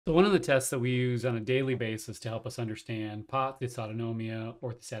So one of the tests that we use on a daily basis to help us understand POTS, dysautonomia,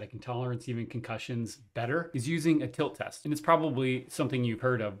 orthostatic intolerance, even concussions better is using a tilt test. And it's probably something you've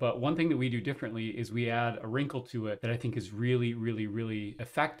heard of, but one thing that we do differently is we add a wrinkle to it that I think is really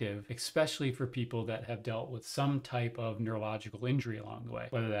effective, especially for people that have dealt with some type of neurological injury along the way,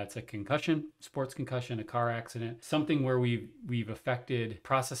 whether that's a concussion, sports concussion, a car accident, something where we've affected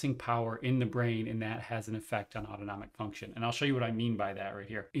processing power in the brain, and that has an effect on autonomic function. And I'll show you what I mean by that right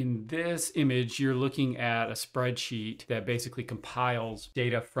here. In this image, you're looking at a spreadsheet that basically compiles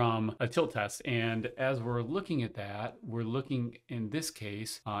data from a tilt test. And as we're looking at that, we're looking in this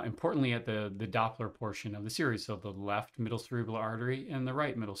case, importantly at the Doppler portion of the series. So the left middle cerebral artery and the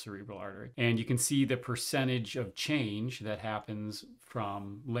right middle cerebral artery. And you can see the percentage of change that happens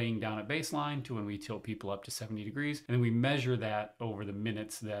from laying down at baseline to when we tilt people up to 70 degrees. And then we measure that over the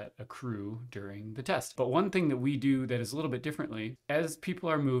minutes that accrue during the test. But one thing that we do that is a little bit differently, as people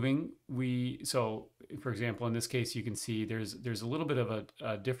are moving, so for example, in this case, you can see there's a little bit of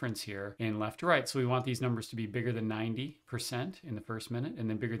a difference here in left to right. So we want these numbers to be bigger than 90% in the first minute and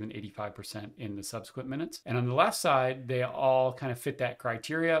then bigger than 85% in the subsequent minutes. And on the left side, they all kind of fit that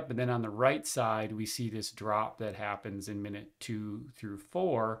criteria. But then on the right side, we see this drop that happens in minute 2 through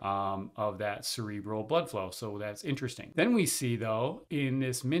 4 of that cerebral blood flow. So that's interesting. Then we see though, in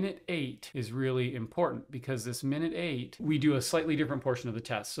this minute 8 is really important, because this minute 8, we do a slightly different portion of the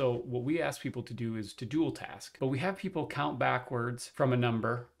test. So what we ask people to do is to dual task, but we have people count backwards from a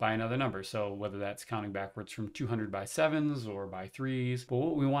number by another number. So whether that's counting backwards from 200 by 7s or by 3s, but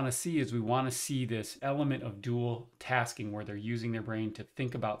what we want to see is we want to see this element of dual tasking where they're using their brain to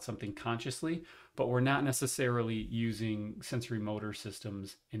think about something consciously, but we're not necessarily using sensory motor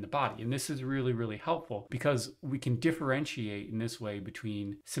systems in the body. And this is really helpful because we can differentiate in this way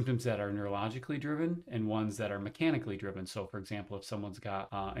between symptoms that are neurologically driven and ones that are mechanically driven. So for example, if someone's got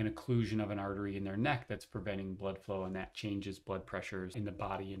an occlusion of an artery in their neck that's preventing blood flow, and that changes blood pressures in the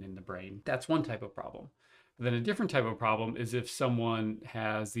body and in the brain, that's one type of problem. Then a different type of problem is if someone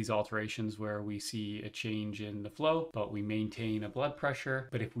has these alterations where we see a change in the flow, but we maintain a blood pressure.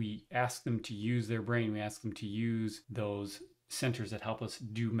 But if we ask them to use their brain, we ask them to use those centers that help us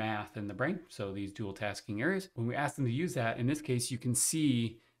do math in the brain, so these dual tasking areas. When we ask them to use that, in this case, you can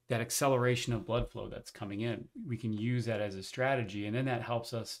see that acceleration of blood flow that's coming in. We can use that as a strategy, and then that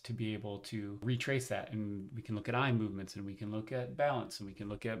helps us to be able to retrace that. And we can look at eye movements, and we can look at balance, and we can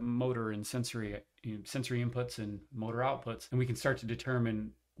look at motor and sensory inputs and motor outputs, and we can start to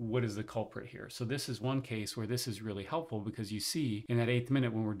determine what is the culprit here. So this is one case where this is really helpful, because you see in that 8th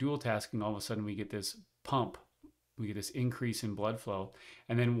minute when we're dual tasking, all of a sudden we get this pump. We get this increase in blood flow.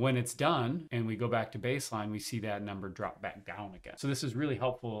 And then when it's done and we go back to baseline, we see that number drop back down again. So this is really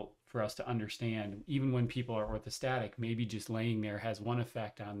helpful for us to understand, even when people are orthostatic, maybe just laying there has one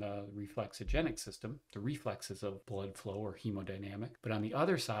effect on the reflexogenic system, the reflexes of blood flow or hemodynamic. But on the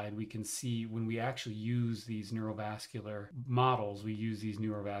other side, we can see when we actually use these neurovascular models, we use these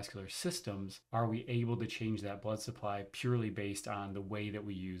neurovascular systems, are we able to change that blood supply purely based on the way that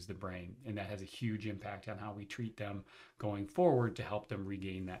we use the brain? And that has a huge impact on how we treat them going forward to help them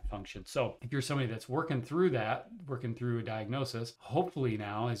regain that function. So if you're somebody that's working through a diagnosis, hopefully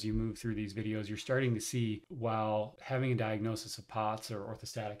now as you move through these videos, you're starting to see, while having a diagnosis of POTS or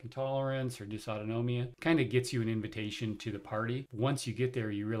orthostatic intolerance or dysautonomia kind of gets you an invitation to the party. Once you get there,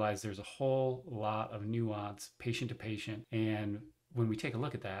 you realize there's a whole lot of nuance patient to patient. And when we take a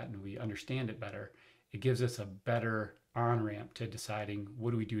look at that and we understand it better, it gives us a better on-ramp to deciding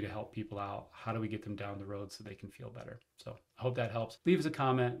what do we do to help people out? How do we get them down the road so they can feel better? So I hope that helps. Leave us a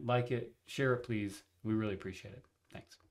comment, like it, share it, please. We really appreciate it. Thanks.